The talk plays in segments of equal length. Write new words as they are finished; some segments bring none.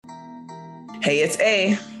Hey, it's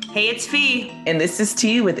A. Hey, it's Fee. And this is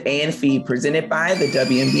T with A and Fee, presented by the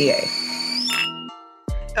WNBA.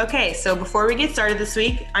 Okay, so before we get started this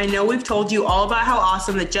week, I know we've told you all about how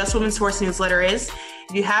awesome the Just Women's Sports newsletter is.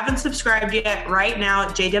 If you haven't subscribed yet, right now,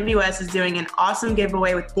 JWS is doing an awesome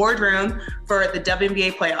giveaway with Boardroom for the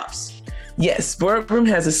WNBA playoffs. Yes, Boardroom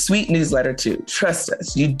has a sweet newsletter too. Trust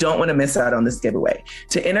us, you don't want to miss out on this giveaway.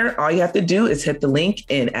 To enter, all you have to do is hit the link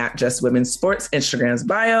in at Just Women's Sports Instagram's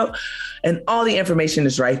bio, and all the information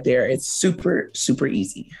is right there. It's super, super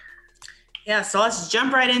easy. Yeah, so let's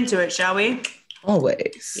jump right into it, shall we?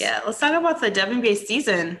 Always. Yeah, let's talk about the WNBA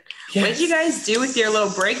season. Yes. What did you guys do with your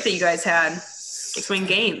little break that you guys had between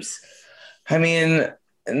games? I mean,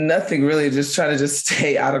 nothing really, just trying to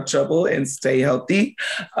stay out of trouble and stay healthy.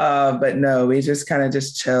 But no, we just kind of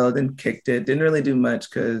just chilled and kicked it. Didn't really do much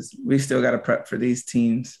because we still got to prep for these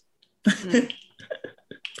teams.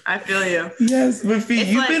 I feel you. Yes, but Fee,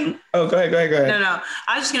 you've been... Oh, go ahead. No.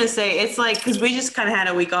 I was just going to say, it's like, because we just kind of had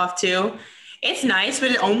a week off too. It's nice,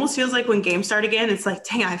 but it almost feels like when games start again, it's like,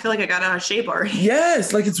 dang, I feel like I got out of shape already.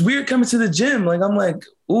 Yes, like it's weird coming to the gym. Like I'm like,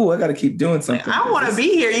 ooh, I got to keep doing something. I don't want to be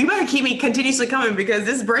here. You better keep me continuously coming because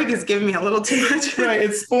this break is giving me a little too much. Right,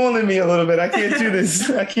 it's spoiling me a little bit. I can't do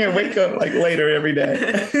this. I can't wake up like later every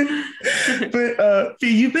day. But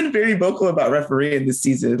Fee, you've been very vocal about refereeing this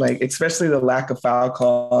season, like especially the lack of foul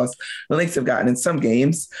calls the Lynx have gotten in some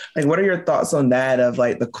games. Like, what are your thoughts on that? Of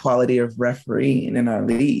like the quality of refereeing in our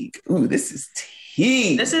league? Ooh, this is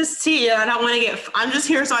tea. This is tea. I don't want to get. I'm just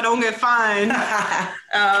here so I don't get fined.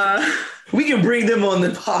 We can bring them on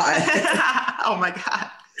the pod. Oh my God.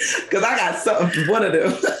 Because I got something for one of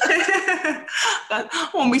them. I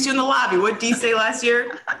won't meet you in the lobby. What did D say last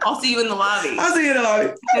year? I'll see you in the lobby. I'll see you in the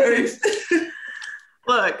lobby.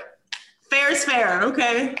 Look, fair is fair,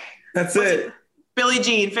 okay? That's it. Billie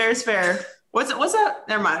Jean, fair is fair. What's that?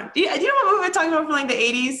 Never mind. Do you know what movie I'm talking about from like the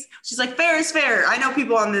 80s? She's like, fair is fair. I know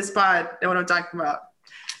people on this pod know what I'm talking about.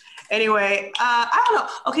 Anyway, I don't know.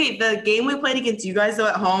 Okay, the game we played against you guys though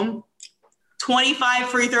at home, 25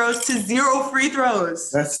 free throws to 0 free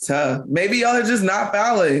throws. That's tough. Maybe y'all are just not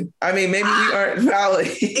fouling. I mean, maybe we aren't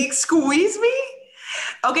fouling. Excuse me?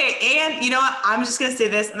 Okay, and you know what? I'm just going to say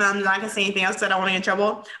this, and I'm not going to say anything else because I don't want to get in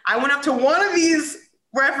trouble. I went up to one of these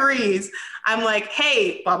referees. I'm like,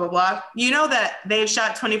 hey, blah, blah, blah. You know that they've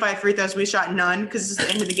shot 25 free throws. We shot none because it's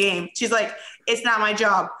the end of the game. She's like, it's not my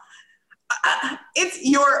job. It's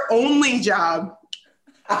your only job.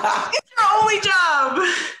 It's your only job.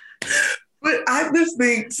 But I just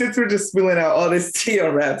think, since we're just spilling out all this tea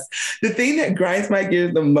on refs, the thing that grinds my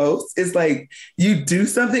gears the most is like you do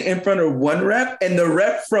something in front of one ref and the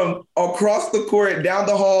ref from across the court, down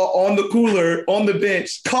the hall, on the cooler, on the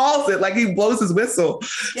bench, calls it like he blows his whistle.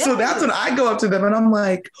 Yes. So that's when I go up to them and I'm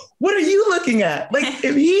like, what are you looking at? Like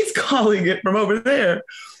if he's calling it from over there,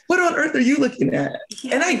 what on earth are you looking at?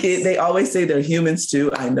 Yes. And I get, they always say they're humans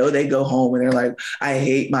too. I know they go home and they're like, I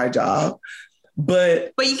hate my job.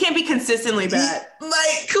 But you can't be consistently bad.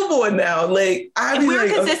 Like, come on now. Like, if we were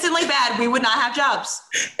consistently bad, we would not have jobs.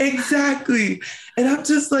 Exactly. And I'm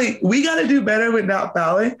just like, we got to do better with not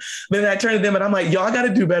fouling. Then I turn to them and I'm like, y'all got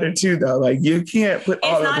to do better too, though. Like, you can't put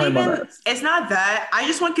all the blame on us. It's not that. I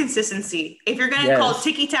just want consistency. If you're going to call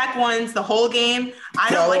ticky-tack ones the whole game, I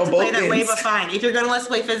don't like to play that way, but fine. If you're going to let us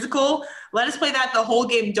play physical, let us play that the whole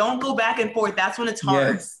game. Don't go back and forth. That's when it's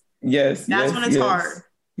hard. Yes. That's when it's hard.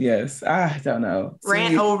 Yes, I don't know.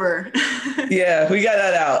 Rant over. Yeah, we got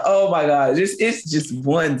that out. Oh my God. It's just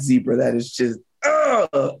one zebra that is just,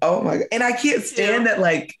 oh my God. And I can't stand that,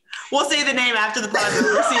 like. We'll say the name after the podcast.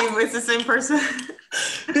 We'll see if it's the same person.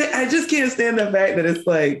 I just can't stand the fact that it's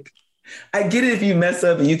like, I get it if you mess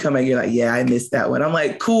up and you come and you're like, yeah, I missed that one. I'm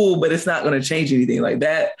like, cool, but it's not going to change anything like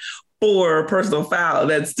that. For personal foul,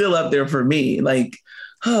 that's still up there for me. Like,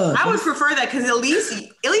 I would prefer that because at least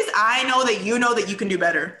I know that you can do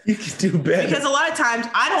better. You can do better. Because a lot of times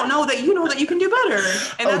I don't know that you know that you can do better.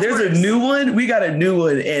 And there's a new one. We got a new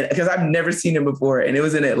one, and because I've never seen him before, and it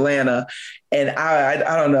was in Atlanta. And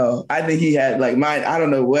I don't know. I think he had like mine. I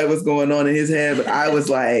don't know what was going on in his head, but I was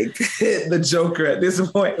like the Joker at this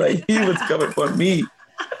point. Like he was coming for me.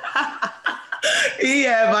 He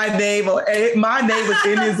had my name on. My name was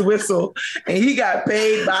in his whistle, and he got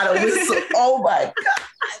paid by the whistle. Oh my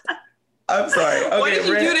God! I'm sorry. Okay, what did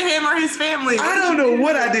you do to him or his family? I don't know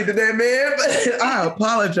what I did to that man, but I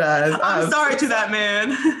apologize. I'm sorry to that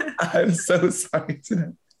man. I'm so sorry to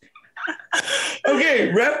that.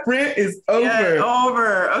 Okay, ref rant is over. Yeah,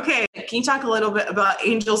 over. Okay, can you talk a little bit about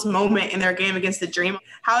Angel's moment in their game against the Dream?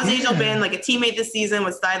 How has Angel been like a teammate this season,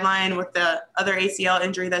 with sidelined with the other ACL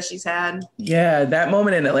injury that she's had? Yeah, that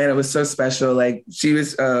moment in Atlanta was so special. Like, she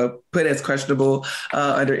was put as questionable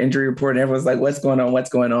under injury report, and everyone's like, what's going on? What's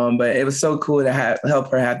going on? But it was so cool to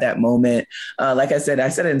help her have that moment. Like I said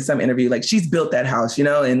it in some interview, like, she's built that house, you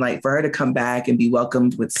know, and like for her to come back and be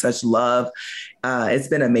welcomed with such love, it's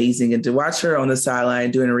been amazing. And to watch her on the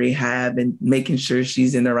sideline doing rehab and making sure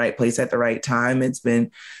she's in the right place at the right time, it's been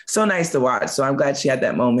so nice to watch. So I'm glad she had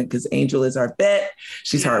that moment, because Angel is our vet.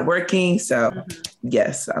 She's hardworking. So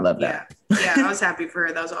yes, I love that. Yeah, I was happy for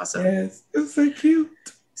her. That was awesome. Yes, it was so cute.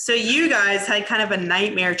 So you guys had kind of a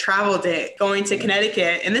nightmare travel day going to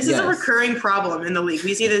Connecticut. And this is a recurring problem in the league.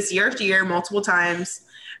 We see this year after year, multiple times,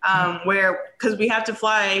 where, because we have to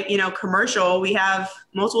fly, you know, commercial, we have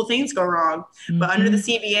multiple things go wrong. But under the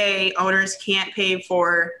CBA, owners can't pay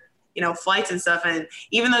for, you know, flights and stuff. And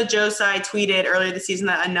even though Joe Tsai tweeted earlier this season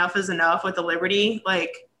that enough is enough with the Liberty,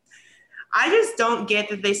 like, I just don't get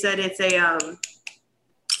that they said it's a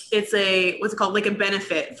what's it called, like a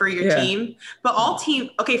benefit for your team. But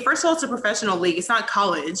okay, first of all, it's a professional league. It's not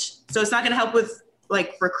college. So it's not going to help with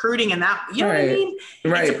like recruiting and that, you know what I mean?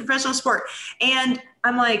 It's a professional sport. And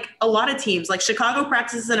I'm like, a lot of teams, like Chicago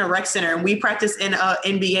practices in a rec center and we practice in a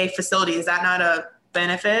NBA facility. Is that not a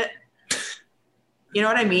benefit? You know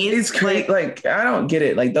what I mean? It's crazy. Like, I don't get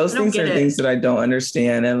it. Like, those things are things that I don't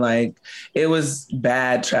understand. And like, it was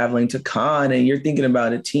bad traveling to Con, and you're thinking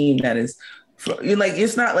about a team that is, like,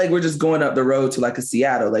 it's not like we're just going up the road to like a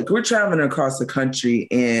Seattle. Like, we're traveling across the country,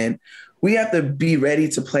 and we have to be ready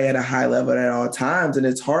to play at a high level at all times. And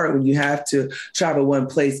it's hard when you have to travel one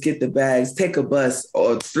place, get the bags, take a bus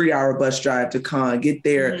or 3-hour bus drive to Con, get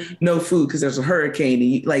there, no food because there's a hurricane.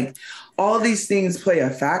 And like, all these things play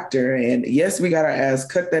a factor. And yes, we got our ass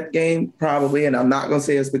cut that game probably. And I'm not going to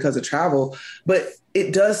say it's because of travel, but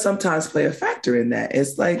it does sometimes play a factor in that.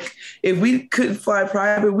 It's like, if we couldn't fly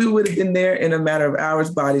private, we would have been there in a matter of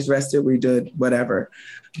hours, bodies rested, we did whatever.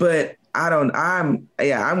 But I'm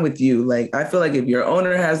with you. Like, I feel like if your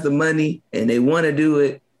owner has the money and they want to do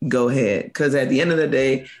it, go ahead. Because at the end of the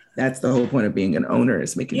day, that's the whole point of being an owner,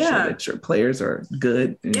 is making sure that your players are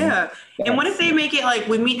good. And what if they make it like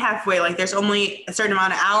we meet halfway? Like, there's only a certain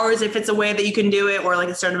amount of hours if it's a way that you can do it, or like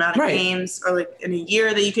a certain amount of games, or like in a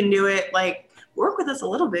year that you can do it. Like, work with us a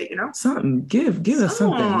little bit, you know? Something. Give us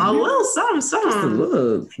something. A little something. Just a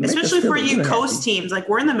little. Especially for you coast teams. Like,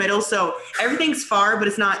 we're in the middle, so everything's far, but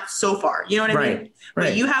it's not so far. You know what I mean? Right.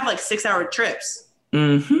 But you have like 6-hour trips.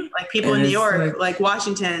 Like, people in New York, like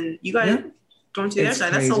Washington, you guys going to the other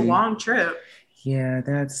side. That's a long trip. Yeah,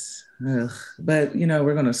 that's, but you know,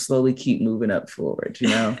 we're going to slowly keep moving up forward, you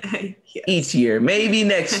know, each year. Maybe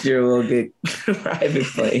next year we'll get private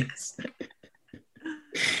planes.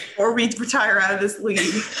 Or we retire out of this league.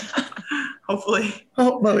 Hopefully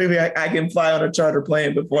I can fly on a charter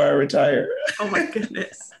plane before I retire. Oh my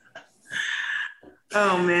goodness.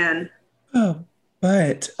 Oh man. Oh,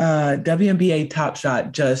 but WNBA Top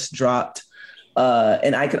Shot just dropped.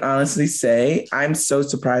 And I can honestly say I'm so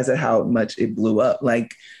surprised at how much it blew up.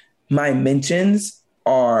 Like, my mentions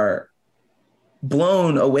are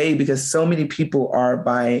blown away because so many people are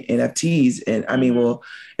buying NFTs and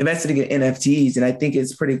investing in NFTs. And I think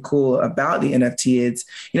it's pretty cool about the NFT. It's,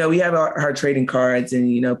 you know, we have our trading cards and,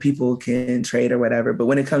 you know, people can trade or whatever. But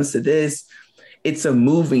when it comes to this, it's a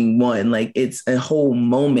moving one. Like, it's a whole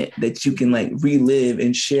moment that you can like relive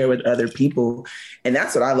and share with other people. And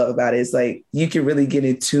that's what I love about it. It's like, you can really get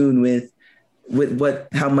in tune with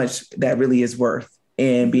how much that really is worth,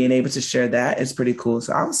 and being able to share that is pretty cool.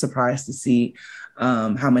 So I was surprised to see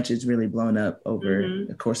how much it's really blown up over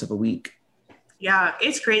the course of a week. Yeah,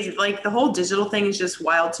 it's crazy. Like, the whole digital thing is just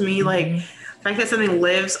wild to me. Like, the fact that something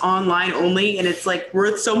lives online only and it's like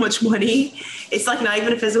worth so much money. It's like not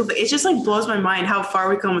even a physical thing. It just like blows my mind how far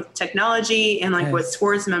we come with technology and like with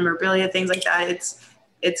sports memorabilia, things like that.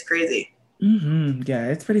 It's crazy. Yeah,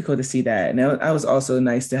 it's pretty cool to see that. And it was also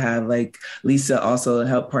nice to have like Lisa also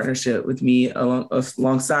help partnership with me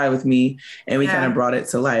alongside with me, and we kind of brought it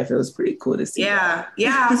to life. It was pretty cool to see. Yeah.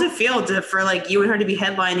 How does it feel for like you and her to be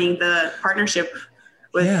headlining the partnership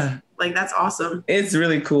with like, that's awesome. It's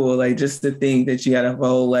really cool. Like, just to think that you had a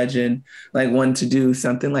whole legend, like, want to do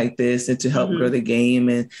something like this and to help grow the game.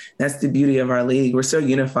 And that's the beauty of our league. We're so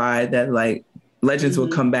unified that like legends will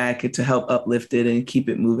come back to help uplift it and keep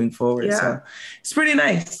it moving forward. Yeah. So it's pretty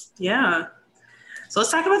nice. Yeah. So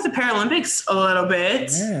let's talk about the Paralympics a little bit.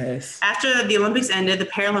 Yes. After the Olympics ended, the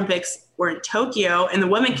Paralympics were in Tokyo and the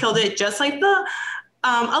women killed it just like the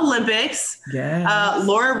Olympics. Yeah.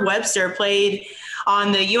 Laura Webster played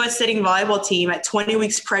on the U.S. sitting volleyball team at 20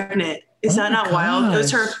 weeks pregnant. Is that not wild? It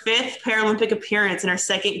was her 5th Paralympic appearance in her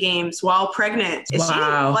 2nd games while pregnant.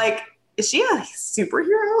 Is she a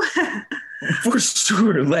superhero? For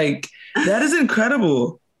sure. Like, that is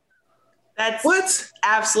incredible. That's what?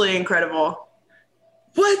 Absolutely incredible.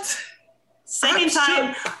 What? Second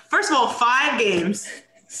time. First of all, 5 games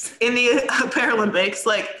in the Paralympics.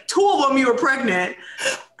 Like, 2 of them you were pregnant.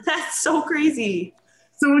 That's so crazy.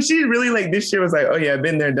 So she really like this year was like, oh yeah, I've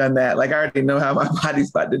been there, done that. Like I already know how my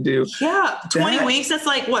body's about to do. Yeah. 20 weeks. That's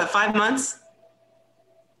like what, 5 months?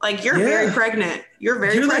 Like you're very pregnant. You're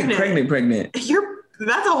pregnant. Like pregnant.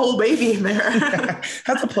 That's a whole baby in there.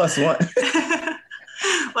 That's a +1.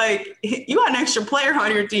 Like you got an extra player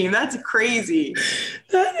on your team. That's crazy.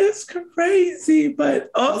 That is crazy. But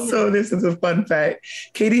also, this is a fun fact.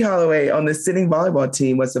 Katie Holloway on the sitting volleyball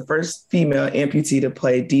team was the first female amputee to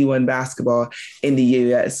play D1 basketball in the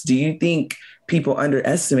U.S. Do you think people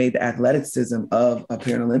underestimate the athleticism of a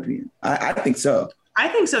Paralympian? I think so. I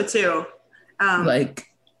think so too.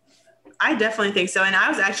 I definitely think so. And I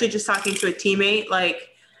was actually just talking to a teammate, like,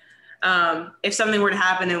 if something were to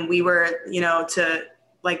happen and we were, to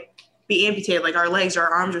like be amputated, like our legs or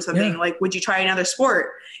our arms or something, like, would you try another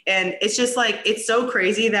sport? And it's just like, it's so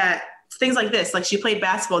crazy that things like this, like she played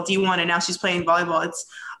basketball D1 and now she's playing volleyball. It's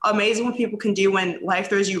amazing what people can do when life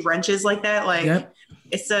throws you wrenches like that. Like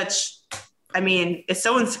it's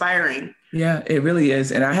so inspiring. Yeah, it really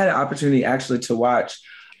is. And I had an opportunity actually to watch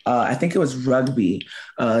I think it was rugby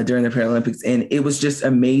during the Paralympics. And it was just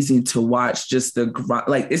amazing to watch just the grind.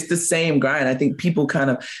 Like it's the same grind. I think people kind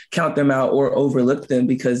of count them out or overlook them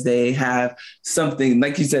because they have something,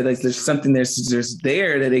 like you said, like there's something there's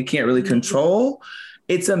there that they can't really control.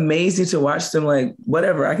 It's amazing to watch them like,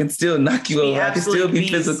 whatever, I can still knock you over. I can still be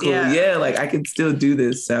physical. Yeah. Like I can still do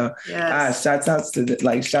this. So shout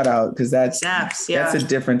out because that's a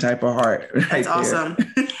different type of heart. That's awesome.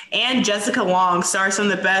 And Jessica Long stars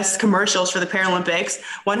some of the best commercials for the Paralympics,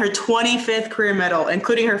 won her 25th career medal,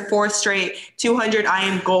 including her 4th straight 200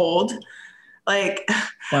 IM gold. Like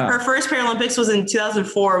her first Paralympics was in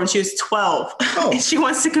 2004 when she was 12. And she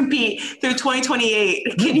wants to compete through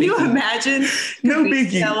 2028. Can you imagine? No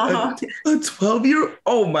biggie. A 12-year-old?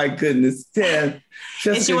 Oh my goodness. Damn.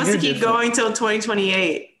 Jessica, and she wants to keep going till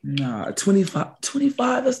 2028. Nah, 25,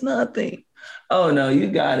 that's nothing. Oh no, you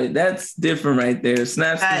got it. That's different right there.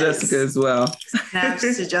 Snaps to Jessica as well. Snaps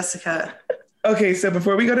to Jessica. Okay, so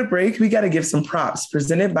before we go to break, we got to give some props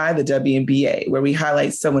presented by the WNBA, where we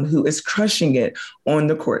highlight someone who is crushing it on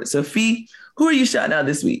the court. So, Fee, who are you shouting out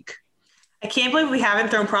this week? I can't believe we haven't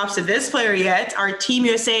thrown props to this player yet. Our Team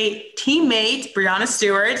USA teammate, Breanna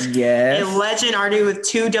Stewart. Yes. A legend already with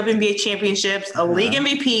 2 WNBA championships, a league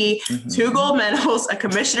MVP, 2 gold medals, a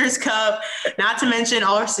commissioner's cup, not to mention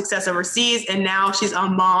all her success overseas. And now she's a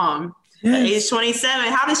mom at age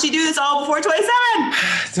 27. How did she do this all before 27?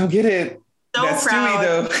 Don't get it. So that's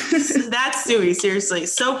proud. Stewie, though. That's Stewie, seriously.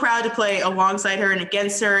 So proud to play alongside her and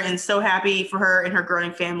against her, and so happy for her and her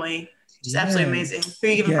growing family. Just absolutely amazing. Who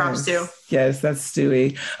are you giving props to? Yes, that's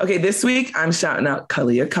Stewie. Okay, this week I'm shouting out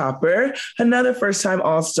Kahleah Copper, another first-time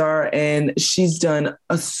All-Star, and she's done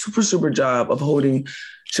a super job of holding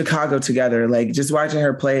Chicago together. Like just watching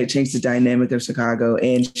her play, it changed the dynamic of Chicago.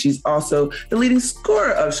 And she's also the leading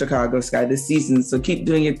scorer of Chicago Sky this season. So keep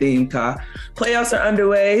doing your thing, Ka. Playoffs are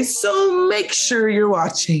underway, so make sure you're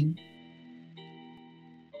watching.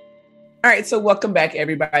 All right, so welcome back,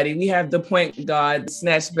 everybody. We have the point guard,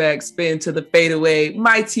 snatchback, spin to the fadeaway,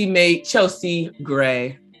 my teammate, Chelsea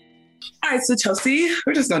Gray. All right, so Chelsea,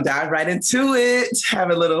 we're just gonna dive right into it,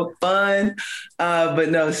 have a little fun. But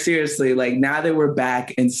no, seriously, like now that we're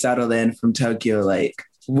back and settled in from Tokyo, like,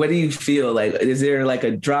 what do you feel? Like, is there like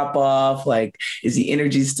a drop off? Like, is the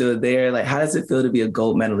energy still there? Like, how does it feel to be a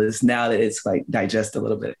gold medalist now that it's like digest a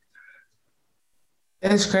little bit?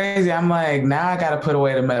 It's crazy. I'm like, now I got to put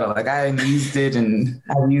away the medal. Like I've used it in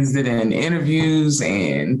interviews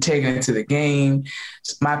and taken it to the game.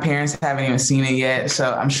 My parents haven't even seen it yet,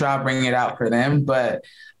 so I'm sure I'll bring it out for them. But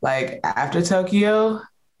like after Tokyo,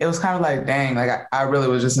 it was kind of like, dang, like I really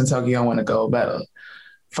was just in Tokyo winning a gold medal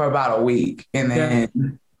for about a week. And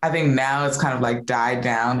then I think now it's kind of like died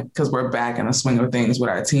down because we're back in the swing of things with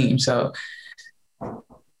our team. So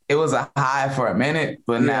it was a high for a minute,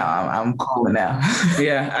 but now I'm cooling now.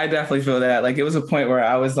 Yeah, I definitely feel that. Like it was a point where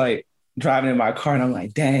I was like driving in my car and I'm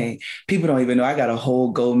like, dang, people don't even know I got a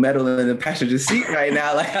whole gold medal in the passenger seat right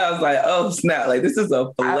now. Like I was like, oh snap, like this is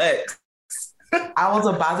a flex. I was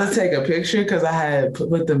about to take a picture because I had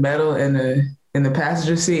put the medal in the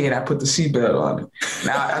passenger seat and I put the seatbelt on it.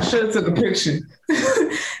 Now I should have took a picture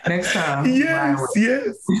Next time. Yes.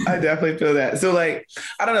 I definitely feel that. So like,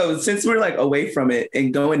 I don't know, since we're like away from it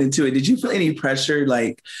and going into it, did you feel any pressure,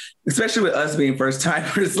 like, especially with us being first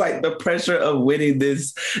timers, like the pressure of winning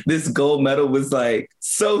this gold medal was like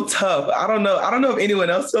so tough. I don't know if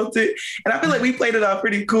anyone else felt it. And I feel like we played it off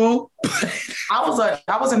pretty cool. I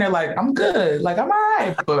was in there like, I'm good. Like, I'm all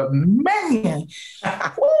right. But man,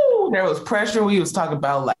 woo, there was pressure. We was talking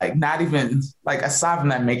about like not even like aside from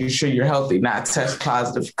that, making sure you're healthy, not test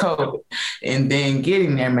positive COVID, and then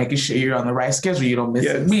getting there, making sure you're on the right schedule. You don't miss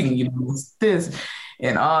a meeting, you don't miss this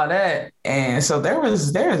and all that. And so there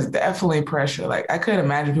is definitely pressure. Like I could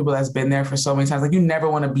imagine people that's been there for so many times. Like you never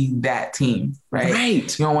want to be that team, right?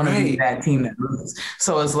 Right. You don't want to be that team that loses.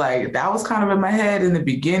 So it's like that was kind of in my head in the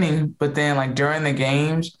beginning, but then like during the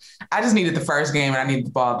games, I just needed the first game and I needed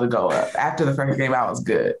the ball to go up. After the first game, I was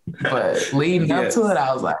good. But leading up to it,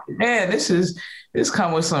 I was like, man, this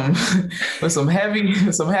come with some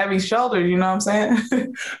heavy shoulders, you know what I'm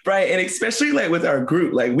saying? Right. And especially like with our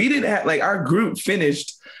group, like we didn't have like our group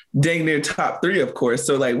finished dang near top 3, of course.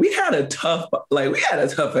 So like we had a tough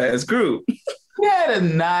ass group. We had a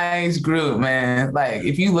nice group, man. Like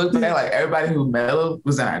if you look back, like everybody who medaled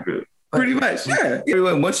was in our group. Pretty much, yeah.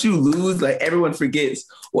 Everyone, once you lose, like everyone forgets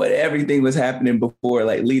what everything was happening before,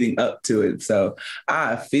 like leading up to it. So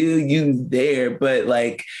I feel you there. But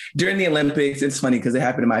like during the Olympics, it's funny because it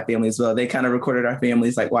happened to my family as well. They kind of recorded our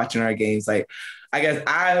families like watching our games. Like I guess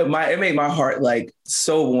it made my heart like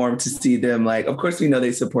so warm to see them. Like, of course, we know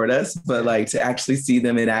they support us, but like to actually see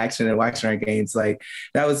them in action and watching our games, like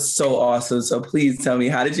that was so awesome. So please tell me,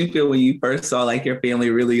 how did you feel when you first saw like your family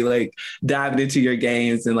really like diving into your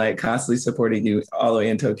games and like constantly supporting you all the way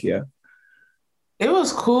in Tokyo? It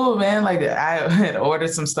was cool, man. Like I had ordered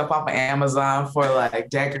some stuff off of Amazon for like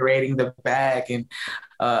decorating the back and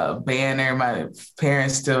banner. My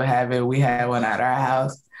parents still have it. We had one at our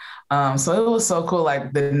house. So it was so cool.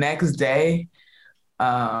 Like the next day,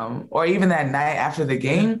 or even that night after the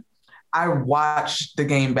game, I watched the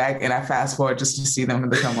game back and I fast forward just to see them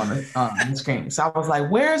become on the screen. So I was like,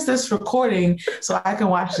 where's this recording so I can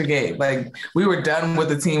watch the game? Like we were done with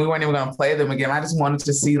the team. We weren't even going to play them again. I just wanted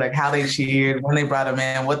to see like how they cheered, when they brought them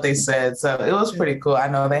in, what they said. So it was pretty cool. I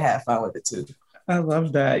know they had fun with it too. I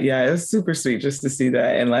love that. Yeah, it was super sweet just to see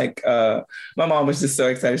that. And like my mom was just so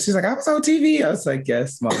excited. She's like, I was on TV. I was like,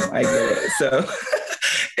 yes, Mom, I get it. So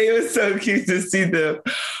it was so cute to see them.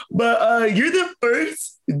 But you're the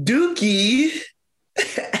first Dookie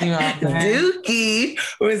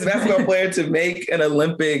women's basketball player to make an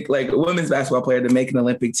Olympic, like a women's basketball player to make an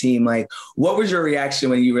Olympic team. Like, what was your reaction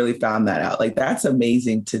when you really found that out? Like, that's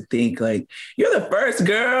amazing to think like you're the first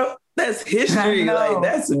girl. That's history. Like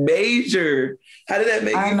that's major. How did that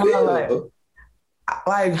make you feel?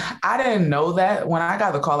 Like I didn't know that when I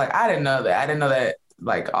got the call. Like I didn't know that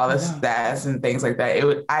like all the stats and things like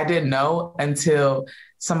that. I didn't know until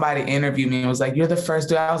somebody interviewed me and was like, "You're the first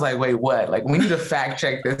dude." I was like, "Wait, what? Like we need to fact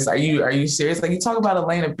check this. Are you serious?" Like you talk about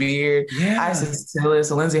Elena Beard, Isis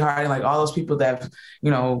Tillis, Lindsey Harding, like all those people that have,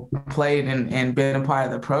 played and been a part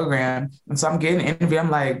of the program. And so I'm getting interviewed. I'm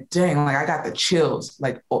like, dang, like I got the chills.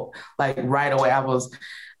 Like right away. I was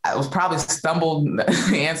probably stumbled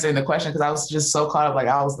answering the question because I was just so caught up. Like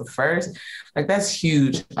I was the first. Like that's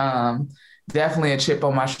huge. Definitely a chip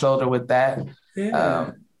on my shoulder with that.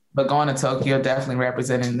 Yeah. But going to Tokyo, definitely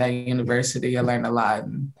representing that university, I learned a lot.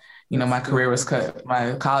 And, my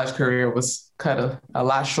college career was cut a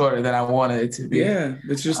lot shorter than I wanted it to be. Yeah,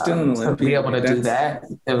 but you're still an Olympian. To be able to do that,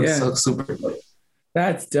 it was so super dope.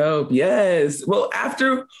 That's dope. Yes. Well,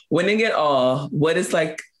 after winning it all, what is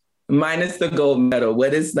like, minus the gold medal,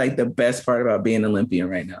 what is like the best part about being an Olympian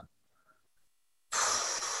right now?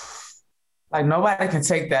 Like nobody can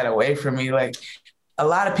take that away from me. Like a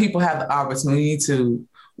lot of people have the opportunity to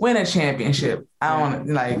win a championship. I don't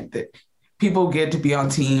like people get to be on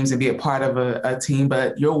teams and be a part of a team,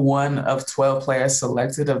 but you're one of 12 players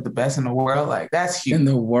selected of the best in the world. Like that's huge. In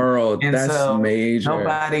the world. And that's so major.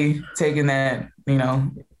 Nobody taking that,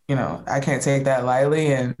 I can't take that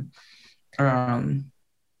lightly. And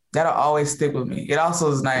that'll always stick with me. It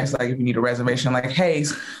also is nice, like if you need a reservation, like, hey,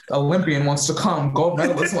 Olympian wants to come, gold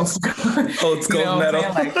medalist wants to come. Oh, it's gold medal.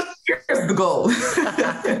 Like, here's the gold.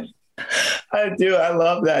 I do. I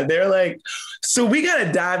love that. They're like, so we got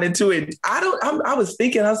to dive into it. I was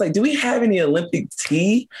thinking, I was like, do we have any Olympic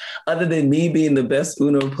tea other than me being the best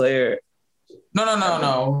Uno player? No.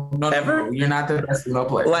 Ever? No. You're not the best Uno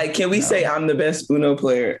player. Like, can we say I'm the best Uno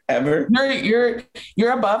player ever? You're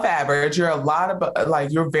above average. You're a lot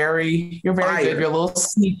of you're very good. You're a little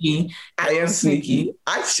sneaky. I am sneaky.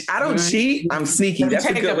 I don't cheat. I'm sneaky. That's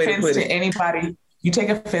a good way to put it. Anybody you take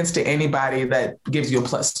offense to anybody that gives you a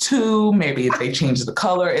 +2. Maybe if they change the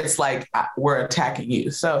color, it's like we're attacking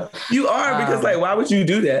you. So you are, because like, why would you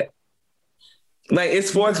do that? Like,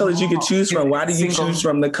 it's 4 colors you could choose from. Why do you choose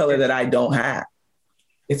from the color that I don't have?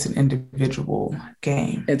 It's an individual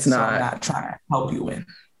game. It's not. So I'm not trying to help you win.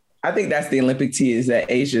 I think that's the Olympic tea, is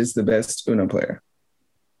that Asia's the best Uno player.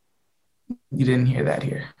 You didn't hear that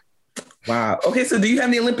here. Wow. Okay, so do you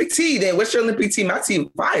have the Olympic tea then? What's your Olympic tea? My tea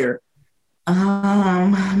fire.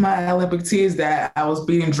 My Olympic tea is that I was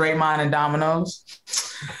beating Draymond and dominoes.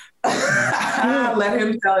 Let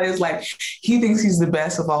him tell you, like, he thinks he's the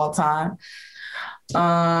best of all time.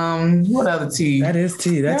 What other tea? That is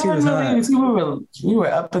tea. That tea was hot. We were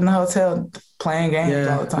up in the hotel playing games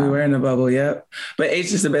all the time. We were in the bubble, yep. But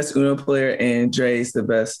H is the best Uno player and Dre's the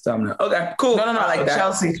best domino. Okay, cool. No, I like that.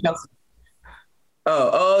 Chelsea.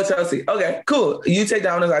 Oh, Chelsea. Okay, cool. You take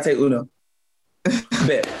dominoes, I take Uno.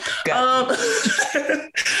 Bet.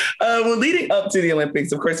 Well, leading up to the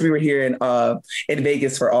Olympics, of course, we were here in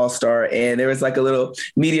Vegas for All-Star, and there was like a little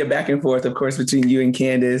media back and forth, of course, between you and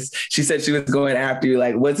Candace. She said she was going after you.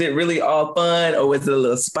 Like, was it really all fun, or was it a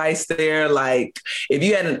little spice there? Like, if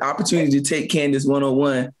you had an opportunity to take Candace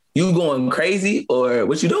one-on-one, you going crazy, or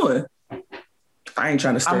what you doing? I ain't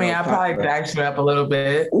trying to stir I probably backed her up a little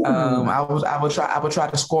bit. I would try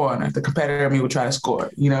to score on her. The competitor in me would try to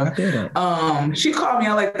score, you know? She called me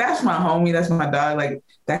out like, that's my homie, that's my dog. Like,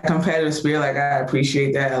 that competitive spirit, like, I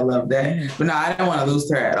appreciate that. I love that. But no, I didn't want to lose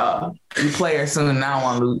to her at all. You play her soon and I don't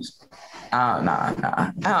want to lose.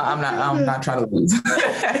 Nah. I'm not trying to lose.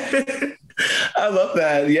 I love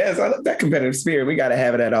that. Yes, I love that competitive spirit. We got to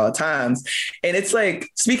have it at all times. And it's like,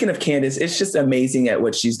 speaking of Candace, it's just amazing at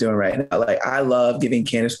what she's doing right now. Like, I love giving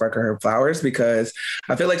Candace Parker her flowers because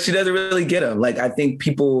I feel like she doesn't really get them. Like, I think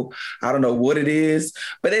people, I don't know what it is,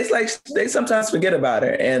 but it's like they sometimes forget about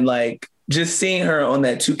her. And like, just seeing her on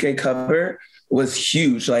that 2K cover was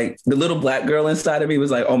huge. Like, the little black girl inside of me was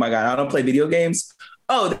like, oh my God, I don't play video games.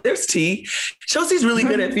 Oh, there's T. Chelsea's really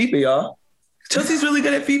good at FIFA, y'all. Chelsea's really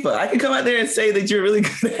good at FIFA. I can come out there and say that you're really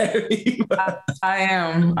good at FIFA. I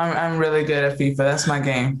am. I'm really good at FIFA. That's my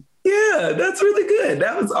game. Yeah, that's really good.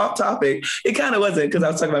 That was off topic. It kind of wasn't, because I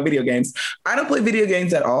was talking about video games. I don't play video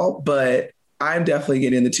games at all, but I'm definitely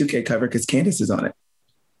getting the 2K cover because Candace is on it.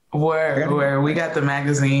 Where we got the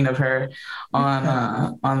magazine of her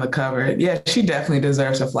on the cover. Yeah, she definitely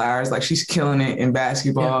deserves her flowers. Like, she's killing it in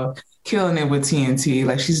basketball, killing it with TNT.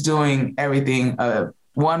 Like, she's doing everything.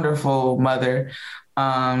 Wonderful mother.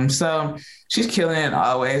 So she's killing it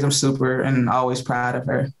always. I'm super and always proud of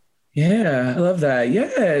her. Yeah, I love that.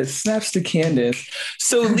 Yes, snaps to Candace.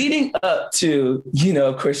 So leading up to,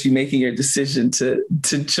 of course, you making your decision to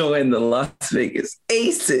join the Las Vegas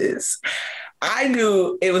Aces, I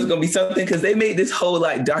knew it was going to be something because they made this whole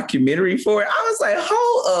like documentary for it. I was like,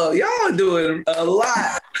 hold up, y'all doing a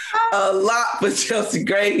lot for Chelsea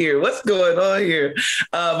Gray here. What's going on here?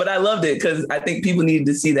 But I loved it because I think people needed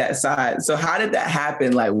to see that side. So how did that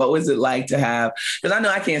happen? Like, what was it like to have, because I know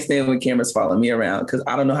I can't stand when cameras follow me around because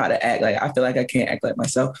I don't know how to act. Like, I feel like I can't act like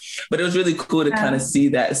myself, but it was really cool to kind of see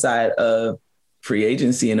that side of free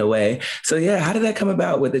agency in a way. So yeah, how did that come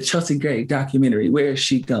about with the Chelsea Gray documentary? Where is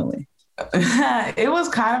she going? It was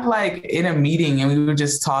kind of like in a meeting and we were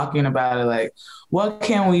just talking about it, like, what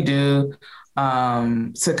can we do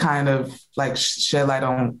to kind of like shed light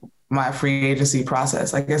on my free agency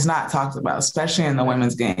process. Like, it's not talked about, especially in the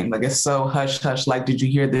women's game. Like, it's so hush hush. Like, did you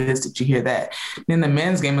hear this? Did you hear that? Then the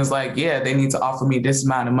men's game is like, yeah, they need to offer me this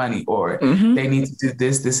amount of money, or they need to do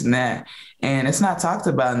this and that. And it's not talked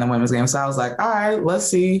about in the women's game. So I was like, all right, let's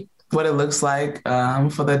see what it looks like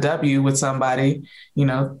for the W with somebody,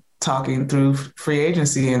 talking through free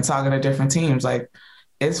agency and talking to different teams. Like,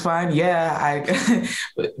 it's fine. Yeah,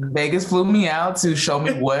 Vegas flew me out to show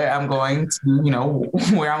me where I'm going to,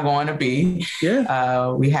 where I'm going to be.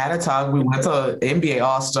 Yeah. We had a talk. We went to NBA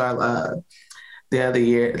All-Star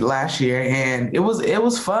last year, and it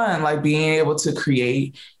was fun, like being able to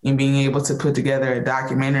create and being able to put together a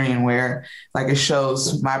documentary and where like it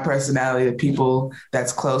shows my personality, the people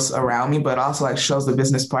that's close around me, but also like shows the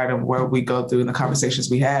business part of where we go through and the conversations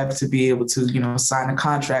we have to be able to, sign a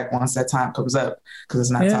contract once that time comes up, because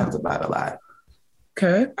it's not talked about a lot.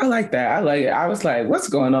 Okay. I like that. I like it. I was like, what's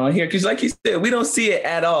going on here? Because like you said, we don't see it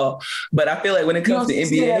at all. But I feel like when it comes to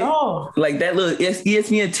NBA, like that little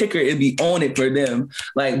ESPN ticker, it'd be on it for them.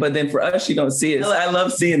 Like, but then for us, you don't see it. So I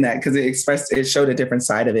love seeing that because it showed a different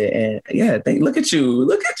side of it. And yeah, look at you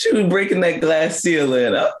breaking that glass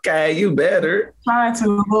ceiling. Okay, you better. Trying to a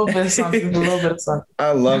little bit of something.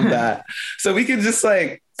 I love that. So we could just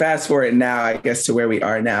like fast forward now, I guess, to where we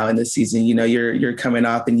are now in the season. You know, you're coming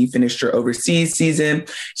off and you finished your overseas season,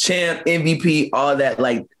 champ, MVP, all that.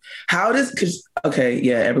 Like, how does, because, okay,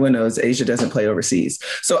 yeah, everyone knows Asia doesn't play overseas.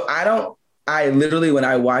 So I literally, when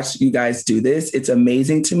I watch you guys do this, it's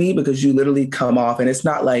amazing to me because you literally come off and it's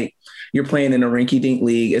not like you're playing in a rinky-dink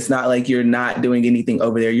league. It's not like you're not doing anything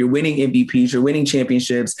over there. You're winning MVPs, you're winning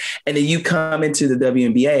championships, and then you come into the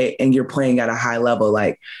WNBA and you're playing at a high level.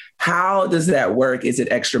 Like, how does that work? Is it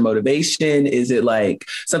extra motivation? Is it like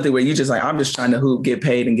something where you just like, I'm just trying to hoop, get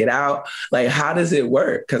paid and get out? Like, how does it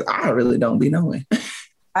work? Because I really don't be knowing.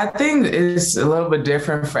 I think it's a little bit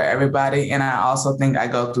different for everybody. And I also think I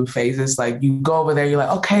go through phases. Like you go over there, you're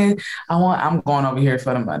like, okay, I'm going over here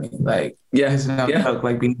for the money. Like, it's no joke,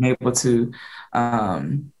 like being able to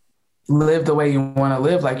live the way you want to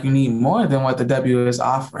live, like you need more than what the W is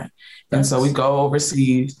offering. And so we go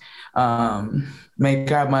overseas,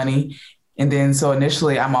 make our money. And then, so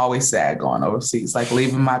initially I'm always sad going overseas, like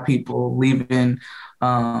leaving my people, leaving,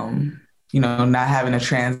 not having to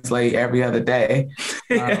translate every other day,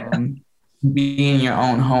 be in your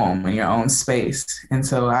own home, in your own space. And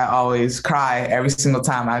so I always cry every single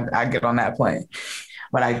time I get on that plane.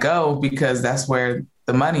 But I go because that's where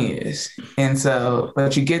the money is. And so,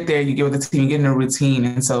 but you get there, you get with the team, you get in a routine.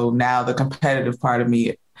 And so now the competitive part of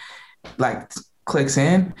me like clicks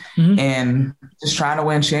in and just trying to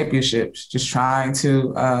win championships, just trying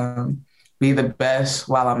to be the best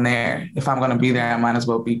while I'm there. If I'm going to be there, I might as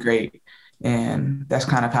well be great. And that's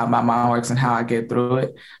kind of how my mind works and how I get through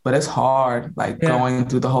it. But it's hard, going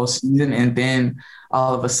through the whole season and then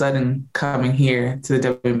all of a sudden coming here to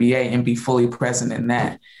the WNBA and be fully present in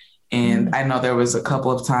that. And I know there was a couple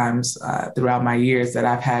of times throughout my years that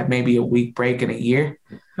I've had maybe a week break in a year.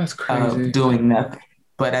 That's crazy. Of doing nothing.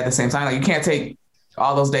 But at the same time, like you can't take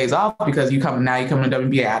all those days off because you come to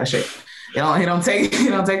WNBA out of shape. It don't take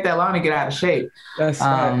that long to get out of shape. That's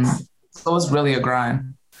so it's really a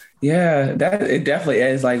grind. Yeah, that it definitely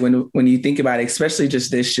is. Like when you think about it, especially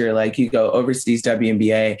just this year, like you go overseas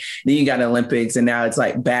WNBA, then you got Olympics, and now it's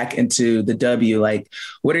like back into the W. Like,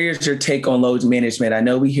 what is your take on load management? I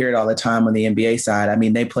know we hear it all the time on the NBA side. I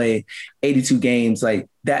mean, they play 82 games. Like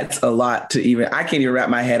that's a lot to even. I can't even wrap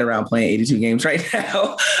my head around playing 82 games right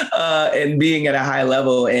now, and being at a high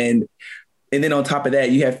level And then on top of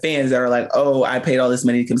that, you have fans that are like, oh, I paid all this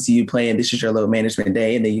money to come see you play, and this is your load management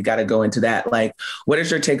day. And then you got to go into that. Like, what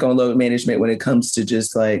is your take on load management when it comes to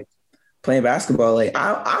just like playing basketball? Like,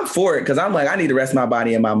 I'm for it because I'm like, I need to rest my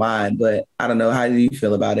body and my mind. But I don't know. How do you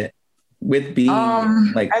feel about it with being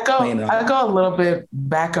I go a little bit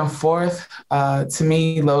back and forth. To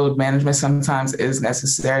me, load management sometimes is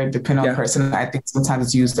necessary depending on the person. I think sometimes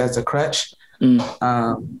it's used as a crutch.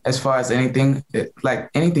 As far as anything,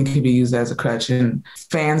 anything can be used as a crutch, and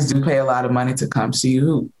fans do pay a lot of money to come see you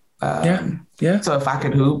hoop. So if I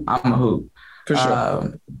could hoop, I'm a hoop. For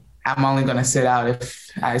sure. I'm only going to sit out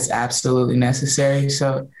if it's absolutely necessary.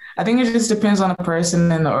 So I think it just depends on the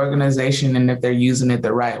person and the organization and if they're using it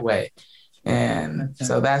the right way. And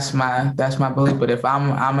so that's my belief. But if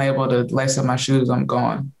I'm able to lace up my shoes, I'm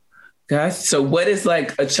going. Guys, so what is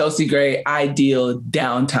like a Chelsea Gray ideal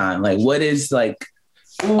downtime? Like what is like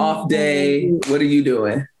off day? What are you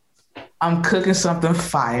doing? I'm cooking something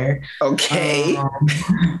fire. Okay.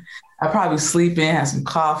 I probably sleep in, have some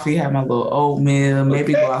coffee, have my little oatmeal,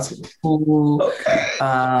 maybe go out to the pool. Okay.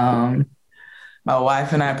 My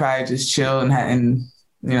wife and I probably just chill and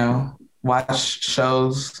watch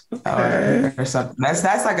shows or something.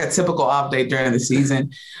 That's like a typical off day during the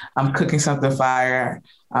season. I'm cooking something fire.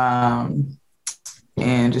 And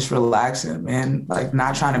just relaxing, man, like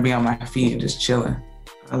not trying to be on my feet and just chilling.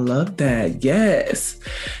 I love that. Yes.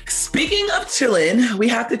 Speaking of chilling, we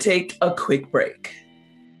have to take a quick break.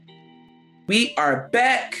 We are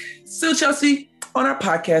back. So Chelsea, on our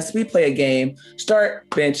podcast, we play a game, start,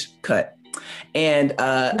 bench, cut. And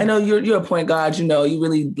I know you're a point guard, you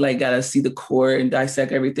really like got to see the core and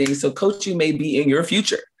dissect everything. So coaching may be in your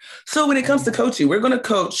future. So when it comes to coaching, we're going to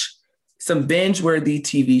coach some binge-worthy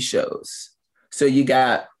TV shows. So you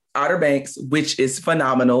got Outer Banks, which is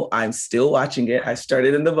phenomenal. I'm still watching it. I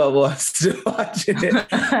started in the bubble. I'm still watching it.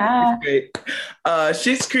 It's great.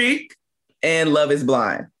 Schitt's Creek and Love is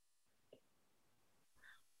Blind.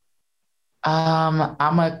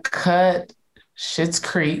 I'm a cut Schitt's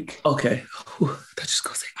Creek. Okay. That's just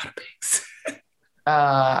gonna say Outer Banks.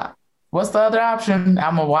 What's the other option?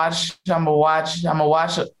 I'm gonna watch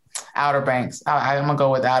Outer Banks. I'm gonna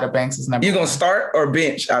go with Outer Banks as number. You gonna start or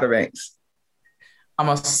bench Outer Banks? I'm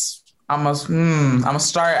gonna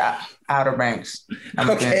start Outer Banks.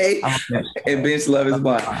 Okay. And bench Love Is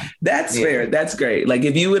Blind. That's fair. That's great. Like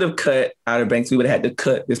if you would have cut Outer Banks, we would have had to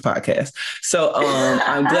cut this podcast. So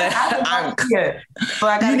I'm glad.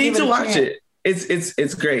 You need to watch it.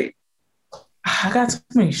 It's great. I got so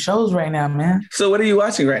many shows right now, man. So what are you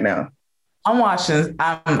watching right now?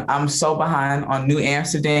 I'm so behind on New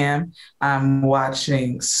Amsterdam. I'm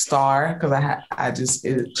watching Star because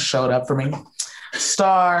it showed up for me.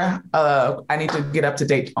 Star. I need to get up to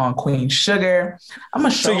date on Queen Sugar.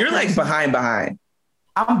 So you're like behind.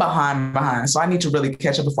 I'm behind. So I need to really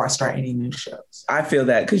catch up before I start any new shows. I feel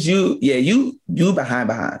that because you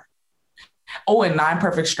behind. Oh, and 9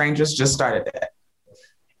 Perfect Strangers just started that.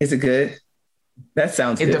 Is it good? That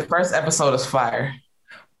sounds good. The first episode is fire.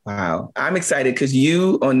 Wow. I'm excited because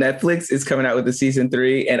You on Netflix is coming out with the season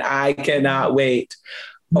 3 and I cannot wait.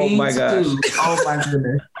 Oh my gosh. Oh my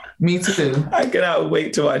goodness. Me too. I cannot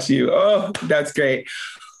wait to watch You. Oh, that's great.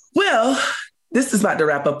 Well, this is about to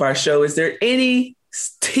wrap up our show. Is there any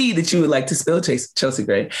tea that you would like to spill, Chelsea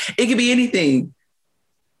Gray? It could be anything.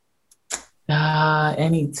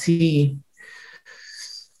 Any tea.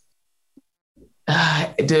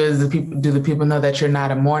 Do the people know that you're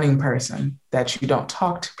not a morning person, that you don't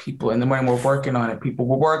talk to people in the morning? We're working on it, people.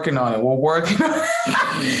 We're working on it.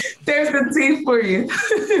 There's the tea for you.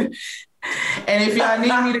 And if y'all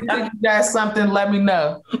need me to cook you guys something, let me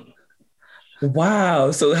know.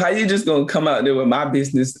 Wow. So how you just going to come out there with my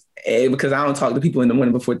business because I don't talk to people in the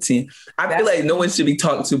morning before 10? I feel like no one should be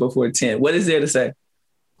talked to before 10. What is there to say?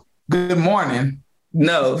 Good morning.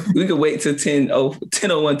 No, we could wait till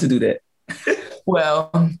 10:01 to do that.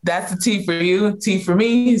 Well, that's the tea for you. Tea for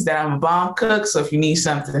me is that I'm a bomb cook. So if you need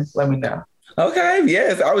something, let me know. Okay.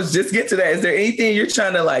 Yes. I was just getting to that. Is there anything you're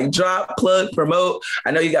trying to like drop, plug, promote?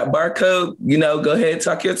 I know you got Barcode, go ahead,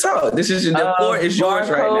 talk your talk. The floor is yours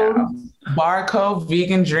right now. Barcode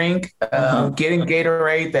vegan drink, getting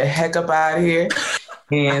Gatorade the heck up out of here.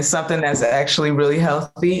 And something that's actually really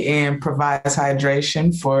healthy and provides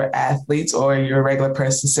hydration for athletes or your regular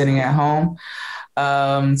person sitting at home.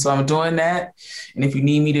 So I'm doing that. And if you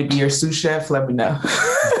need me to be your sous chef, let me know.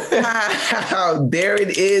 There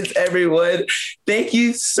it is, everyone. Thank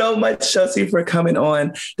you so much, Chelsea, for coming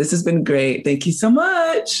on. This has been great. Thank you so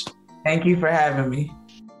much. Thank you for having me.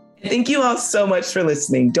 Thank you all so much for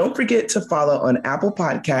listening. Don't forget to follow on Apple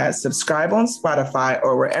Podcasts, subscribe on Spotify,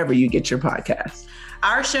 or wherever you get your podcasts.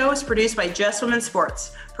 Our show is produced by Just Women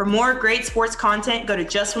Sports. For more great sports content, go to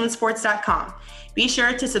justwomensports.com. Be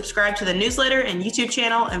sure to subscribe to the newsletter and YouTube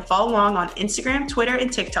channel and follow along on Instagram, Twitter,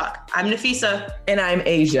 and TikTok. I'm Nafisa. And I'm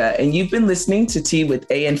Asia, and you've been listening to Tea with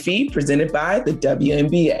A and Fee, presented by the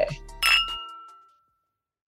WNBA.